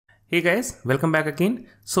Hey guys, welcome back again.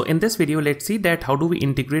 So in this video, let's see that how do we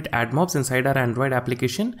integrate AdMobs inside our Android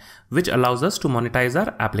application, which allows us to monetize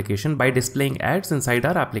our application by displaying ads inside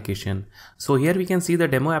our application. So here we can see the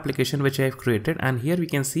demo application which I have created, and here we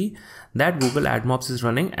can see that Google AdMobs is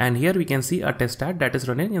running, and here we can see a test ad that is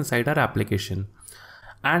running inside our application.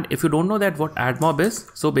 And if you don't know that what AdMob is,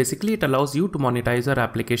 so basically it allows you to monetize your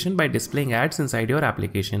application by displaying ads inside your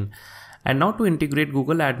application. And now to integrate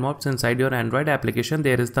Google AdMobs inside your Android application,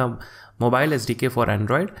 there is the Mobile SDK for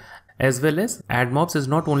Android, as well as AdMobs is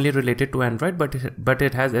not only related to Android, but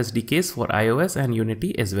it has SDKs for iOS and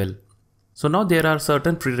Unity as well. So now there are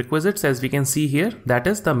certain prerequisites as we can see here, that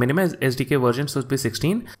is the minimum SDK version should be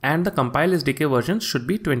 16 and the compile SDK version should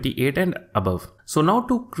be 28 and above. So now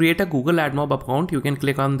to create a Google AdMob account, you can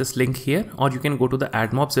click on this link here, or you can go to the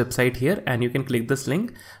AdMobs website here and you can click this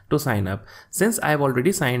link to sign up. Since I have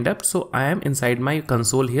already signed up, so I am inside my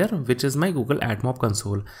console here, which is my Google AdMob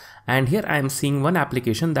console. And here I am seeing one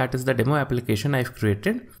application, that is the demo application I've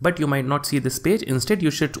created, but you might not see this page. Instead,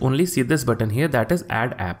 you should only see this button here, that is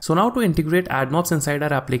Add App. So now to integrate AdMobs inside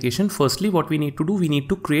our application, firstly what we need to do, we need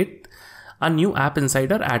to create a new app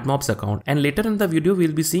inside our AdMobs account. And later in the video,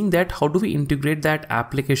 we'll be seeing that how do we integrate that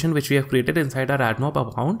application which we have created inside our AdMob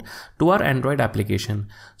account to our Android application.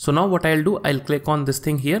 So now what I'll do, I'll click on this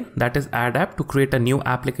thing here, that is Add App, to create a new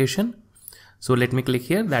application. So let me click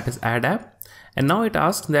here, that is Add App. And now it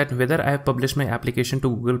asks that whether I have published my application to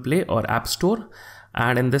Google Play or App Store.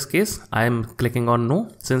 And in this case, I am clicking on no,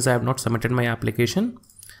 since I have not submitted my application,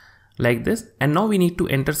 like this. And now we need to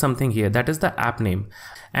enter something here, that is the app name.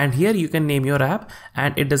 And here you can name your app,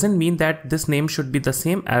 and it doesn't mean that this name should be the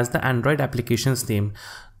same as the Android application's name.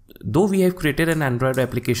 Though we have created an Android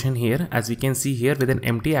application here, as we can see here with an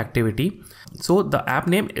empty activity, so the app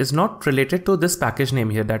name is not related to this package name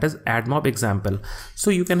here, that is AdMob example.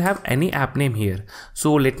 So you can have any app name here.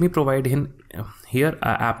 So let me provide here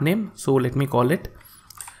a app name. So let me call it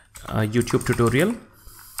YouTube tutorial.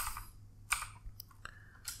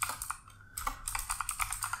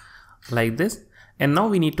 Like this. And now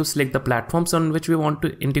we need to select the platforms on which we want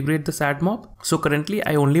to integrate this AdMob. So currently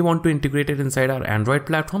I only want to integrate it inside our Android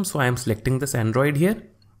platform. So I am selecting this Android here.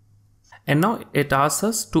 And now it asks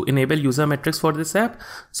us to enable user metrics for this app.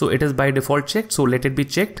 So it is by default checked. So let it be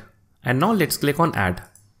checked. And now let's click on add.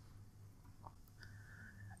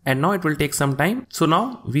 And now it will take some time. So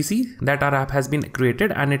now we see that our app has been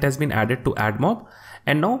created and it has been added to AdMob.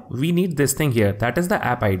 And now we need this thing here, that is the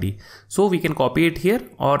app ID. So we can copy it here,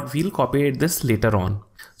 or we'll copy it this later on.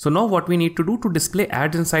 So now what we need to do to display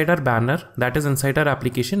ads inside our banner, that is inside our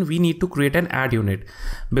application, we need to create an ad unit,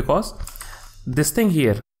 because this thing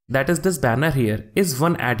here, that is this banner here, is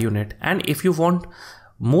one ad unit. And if you want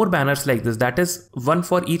more banners like this, that is one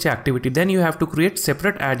for each activity, then you have to create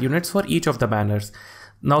separate ad units for each of the banners.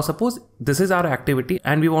 Now suppose this is our activity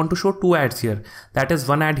and we want to show two ads here, that is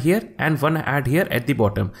one ad here and one ad here at the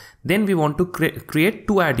bottom. Then we want to create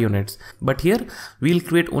two ad units, but here we'll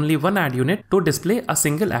create only one ad unit to display a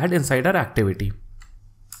single ad inside our activity.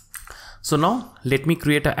 So now let me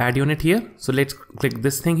create an ad unit here. So let's click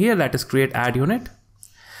this thing here, that is create ad unit.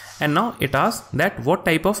 And now it asks that what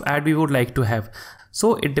type of ad we would like to have.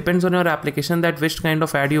 So it depends on your application that which kind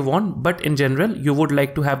of ad you want, but in general you would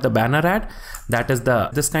like to have the banner ad, that is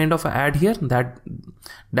this kind of ad here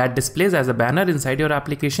that displays as a banner inside your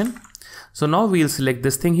application. So now we'll select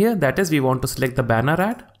this thing here, that is we want to select the banner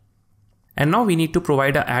ad. And now we need to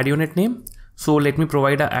provide an ad unit name. So let me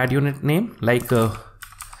provide an ad unit name like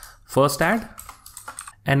first ad.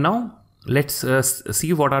 And now let's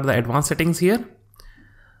see what are the advanced settings here.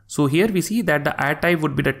 So here we see that the ad type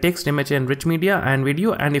would be the text, image, and rich media and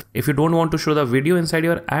video. And if you don't want to show the video inside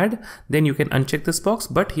your ad, then you can uncheck this box.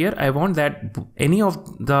 But here I want that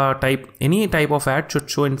any type of ad should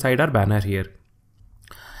show inside our banner here.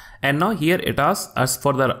 And now here it asks us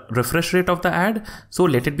for the refresh rate of the ad. So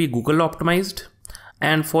let it be Google optimized.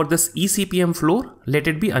 And for this eCPM floor, let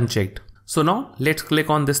it be unchecked. So now let's click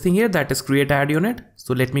on this thing here, that is create ad unit.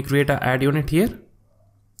 So let me create an ad unit here.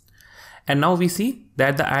 And now we see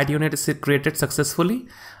that the ad unit is created successfully.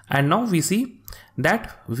 And now we see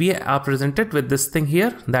that we are presented with this thing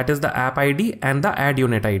here, that is the app ID and the ad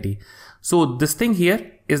unit ID. So this thing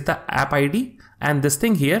here is the app ID and this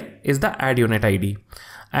thing here is the ad unit ID.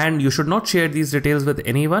 And you should not share these details with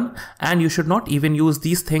anyone, and you should not even use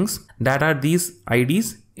these things that are these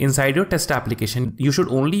IDs inside your test application. You should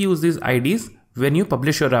only use these IDs when you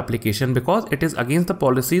publish your application, because it is against the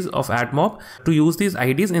policies of AdMob to use these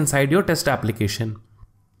IDs inside your test application.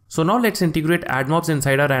 So now let's integrate AdMobs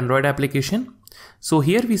inside our Android application. So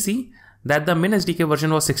here we see that the min SDK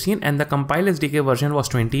version was 16 and the compile SDK version was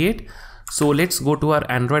 28. So let's go to our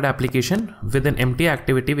Android application with an empty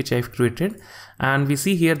activity which I've created, and we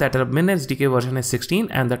see here that our min SDK version is 16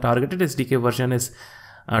 and the targeted SDK version is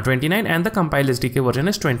 29 and the compile SDK version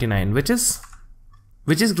is 29, which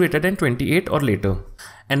is greater than 28 or later.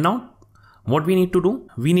 And now what we need to do,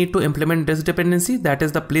 we need to implement this dependency, that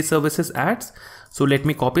is the play services ads. So let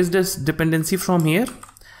me copy this dependency from here,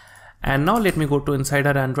 and now let me go to inside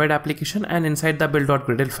our Android application, and inside the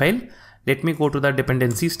build.gradle file, let me go to the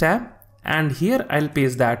dependencies tab, and here I'll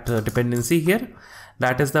paste that dependency here,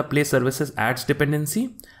 that is the play services ads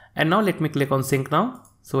dependency. And now let me click on sync now.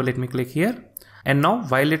 So let me click here, and now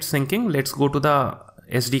while it's syncing, let's go to the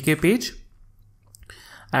SDK page,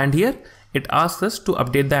 and here it asks us to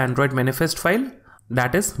update the Android manifest file,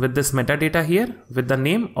 that is with this metadata here, with the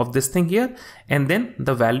name of this thing here, and then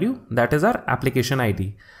the value, that is our application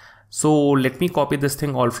ID. So let me copy this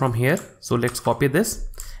thing all from here. So let's copy this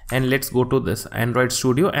and let's go to this Android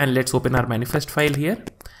Studio and let's open our manifest file here.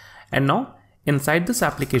 And now inside this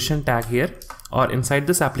application tag here, or inside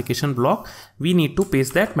this application block, we need to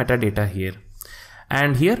paste that metadata here.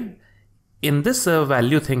 And here in this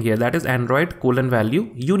value thing here, that is Android :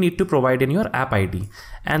 value, you need to provide in your app ID.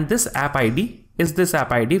 And this app ID is this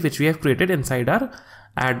app ID which we have created inside our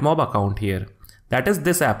AdMob account here. That is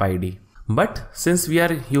this app ID. But since we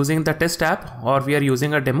are using the test app, or we are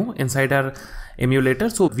using a demo inside our emulator,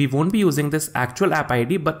 so we won't be using this actual app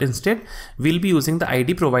ID, but instead we'll be using the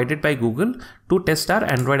ID provided by Google to test our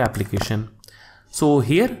Android application. So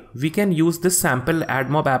here we can use this sample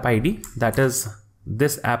AdMob app ID, that is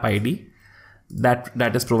this app ID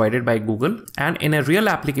that is provided by Google, and in a real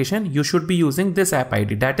application you should be using this app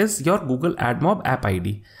ID, that is your Google AdMob app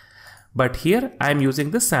ID. But here I am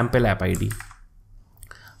using this sample app ID.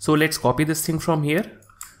 So let's copy this thing from here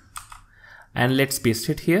and let's paste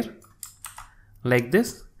it here like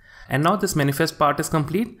this. And now this manifest part is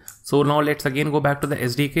complete. So now let's again go back to the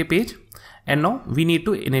SDK page, and now we need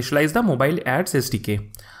to initialize the mobile ads SDK.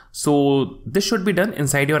 So this should be done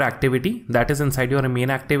inside your activity, that is inside your main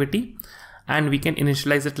activity, and we can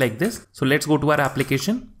initialize it like this. So let's go to our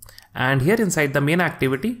application, and here inside the main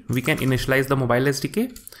activity we can initialize the mobile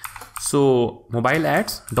SDK. So mobile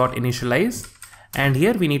ads.initialize, and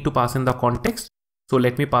here we need to pass in the context. So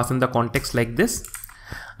let me pass in the context like this,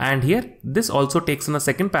 and here this also takes in a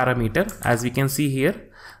second parameter, as we can see here,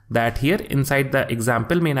 that here inside the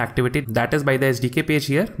example main activity, that is by the SDK page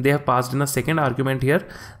here, they have passed in a second argument here,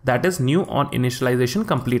 that is new on initialization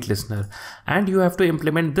complete listener. And you have to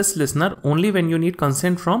implement this listener only when you need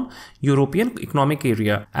consent from European Economic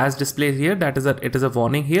Area. As displayed here, that is it is a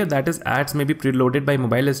warning here, that is ads may be preloaded by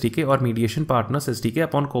mobile SDK or mediation partners SDK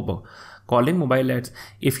upon calling mobile ads.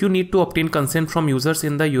 If you need to obtain consent from users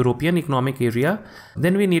in the European Economic Area,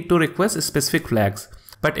 then we need to request specific flags.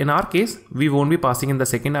 But in our case, we won't be passing in the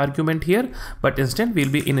second argument here, but instead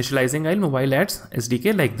we'll be initializing our mobile ads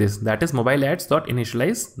SDK like this, that is mobile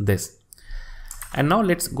ads.initialize this. And now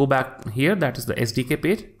let's go back here, that is the SDK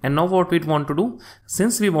page. And now what we want to do,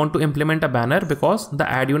 since we want to implement a banner, because the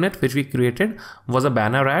ad unit which we created was a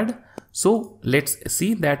banner ad. So let's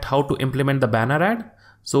see that how to implement the banner ad.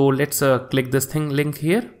 So let's click this thing link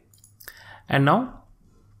here, and now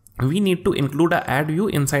we need to include an ad view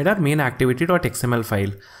inside our main activity.xml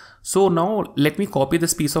file. So now let me copy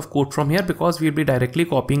this piece of code from here, because we'll be directly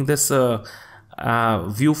copying this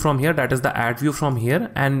view from here, that is the ad view from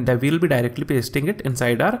here, and we'll be directly pasting it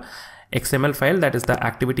inside our XML file, that is the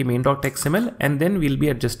activity main.xml, and then we'll be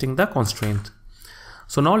adjusting the constraint.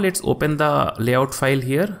 So now let's open the layout file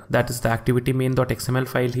here, that is the activity main.xml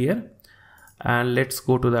file here, and let's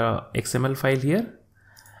go to the XML file here.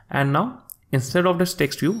 And now instead of this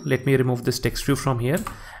text view, let me remove this text view from here,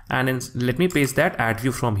 and let me paste that ad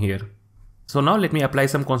view from here. So now let me apply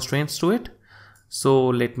some constraints to it. So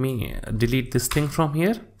let me delete this thing from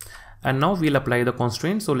here, and now we'll apply the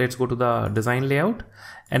constraint. So let's go to the design layout,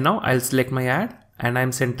 and now I'll select my ad, and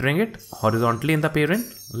I'm centering it horizontally in the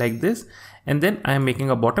parent like this, and then I'm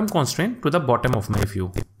making a bottom constraint to the bottom of my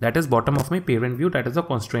view, that is bottom of my parent view, that is the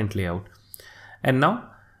constraint layout. And now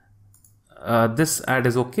this ad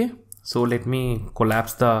is okay. So let me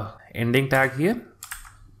collapse the ending tag here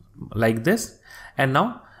like this, and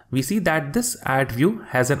now we see that this ad view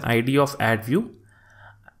has an ID of ad view,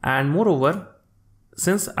 and moreover,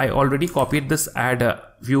 since I already copied this ad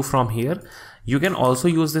view from here, you can also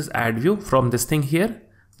use this ad view from this thing here,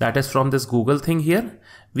 that is from this Google thing here.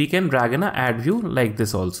 We can drag in an ad view like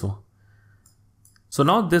this also. So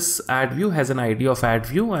now this ad view has an ID of ad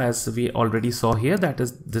view, as we already saw here, that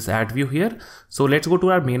is this ad view here. So let's go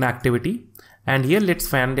to our main activity, and here let's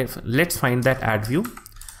find that ad view.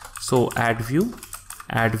 So ad view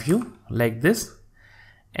like this,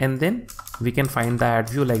 and then we can find the add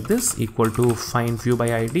view like this, equal to find view by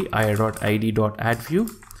id, i.id.add view,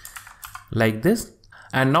 like this.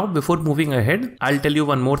 And now before moving ahead, I'll tell you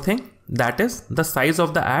one more thing, that is the size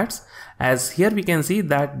of the ads. As here we can see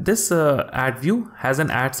that this ad view has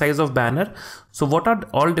an ad size of banner. So what are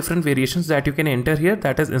all different variations that you can enter here,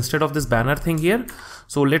 that is instead of this banner thing here.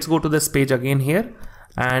 So let's go to this page again here,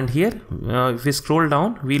 and here if we scroll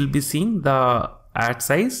down, we'll be seeing the ad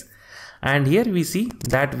size, and here we see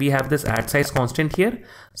that we have this ad size constant here.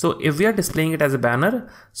 So if we are displaying it as a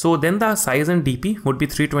banner, so then the size in DP would be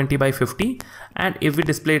 320 by 50, and if we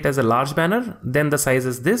display it as a large banner, then the size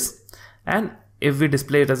is this, and if we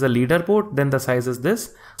display it as a leaderboard, then the size is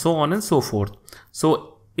this, so on and so forth.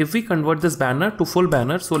 So if we convert this banner to full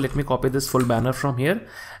banner, so let me copy this full banner from here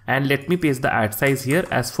and let me paste the ad size here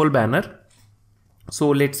as full banner. So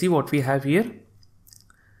let's see what we have here.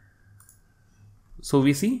 So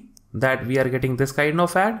we see that we are getting this kind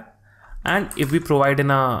of ad, and if we provide in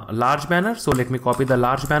a large banner, so let me copy the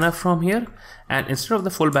large banner from here, and instead of the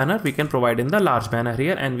full banner we can provide in the large banner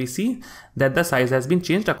here, and we see that the size has been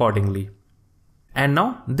changed accordingly. And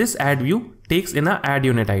now this ad view takes in a ad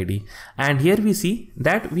unit ID, and here we see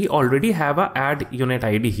that we already have a ad unit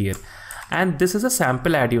ID here, and this is a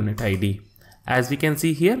sample ad unit ID. As we can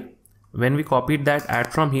see here, when we copied that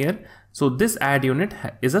ad from here, so this ad unit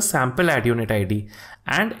is a sample ad unit ID,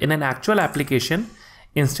 and in an actual application,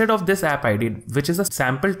 instead of this app ID, which is a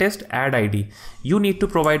sample test ad ID, you need to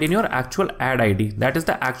provide in your actual ad ID, that is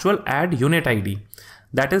the actual ad unit ID,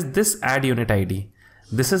 that is this ad unit ID.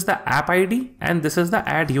 This is the app ID and this is the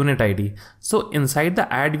ad unit ID. So inside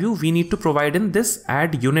the ad view, we need to provide in this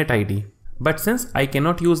ad unit ID. But since I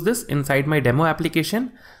cannot use this inside my demo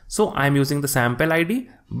application, so I'm using the sample ID,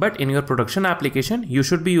 but in your production application, you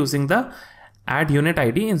should be using the ad unit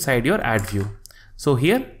ID inside your ad view. So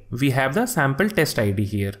here we have the sample test ID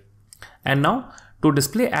here. And now to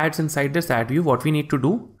display ads inside this ad view, what we need to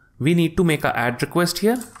do, we need to make an ad request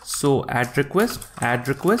here. So add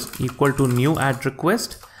request equal to new ad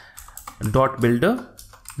request dot builder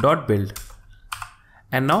dot build.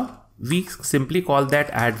 And now we simply call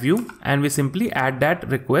that ad view, and we simply add that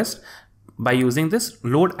request by using this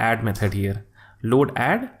load add method here. Load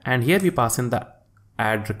add, and here we pass in the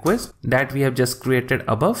ad request that we have just created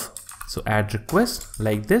above. So add request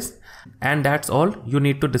like this, and that's all you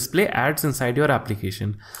need to display ads inside your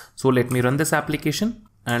application. So let me run this application.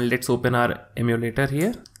 And let's open our emulator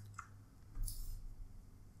here.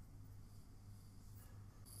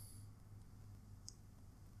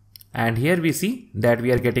 And here we see that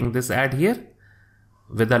we are getting this ad here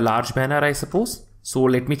with a large banner, I suppose. So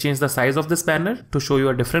let me change the size of this banner to show you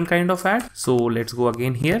a different kind of ad. So let's go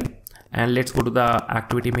again here, and let's go to the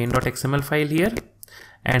activity main.xml file here.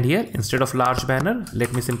 And here, instead of large banner,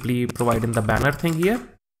 let me simply provide in the banner thing here.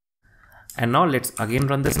 And now let's again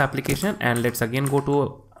run this application, and let's again go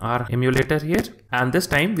to our emulator here, and this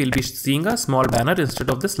time we'll be seeing a small banner instead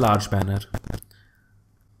of this large banner.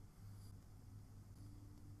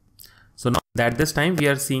 So now that this time we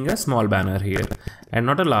are seeing a small banner here and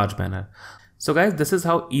not a large banner. So guys, this is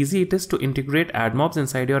how easy it is to integrate AdMobs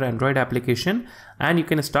inside your Android application, and you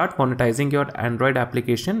can start monetizing your Android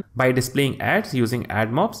application by displaying ads using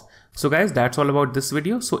AdMobs. So guys, that's all about this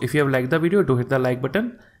video. So if you have liked the video, do hit the like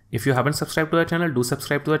button. If you haven't subscribed to our channel, do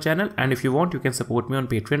subscribe to our channel. And if you want, you can support me on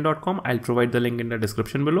patreon.com. I'll provide the link in the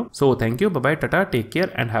description below. So thank you. Bye bye. Tata. Take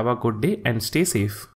care and have a good day and stay safe.